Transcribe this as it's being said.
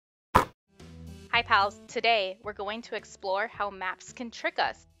Hi pals, today we're going to explore how maps can trick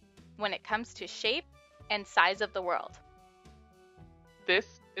us when it comes to shape and size of the world. This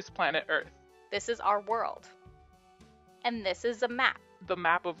is planet Earth, This is our world. And this is a map. the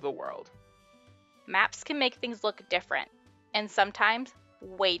map of the world. Maps can make things look different, and sometimes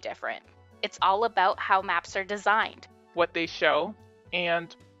way different. It's all about how maps are designed. What they show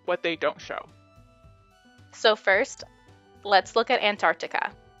and what they don't show. So first, let's look at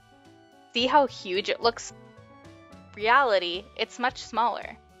Antarctica. See how huge it looks? Reality, it's much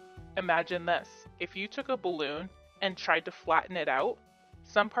smaller. Imagine this. If you took a balloon and tried to flatten it out,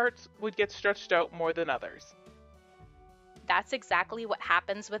 some parts would get stretched out more than others. That's exactly what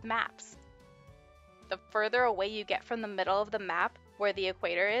happens with maps. The further away you get from the middle of the map, where the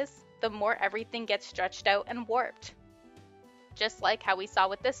equator is, the more everything gets stretched out and warped. Just like how we saw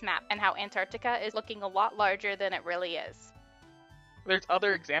with this map and how Antarctica is looking a lot larger than it really is. There's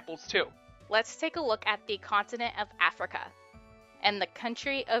other examples too. Let's take a look at the continent of Africa and the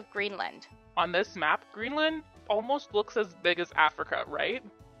country of Greenland. On this map, Greenland almost looks as big as Africa, right?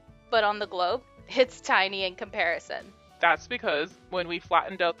 But on the globe, it's tiny in comparison. That's because when we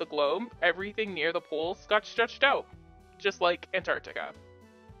flattened out the globe, everything near the poles got stretched out, just like Antarctica.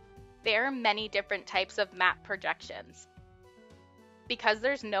 There are many different types of map projections. Because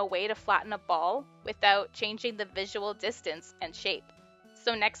there's no way to flatten a ball without changing the visual distance and shape.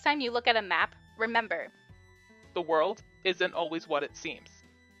 So next time you look at a map, remember, The world isn't always what it seems.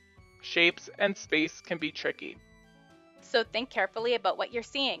 Shapes and space can be tricky. so think carefully about what you're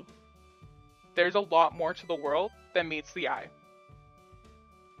seeing. There's a lot more to the world than meets the eye.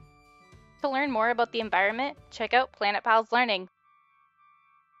 To learn more about the environment, check out Planet Pals Learning.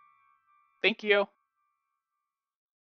 Thank you.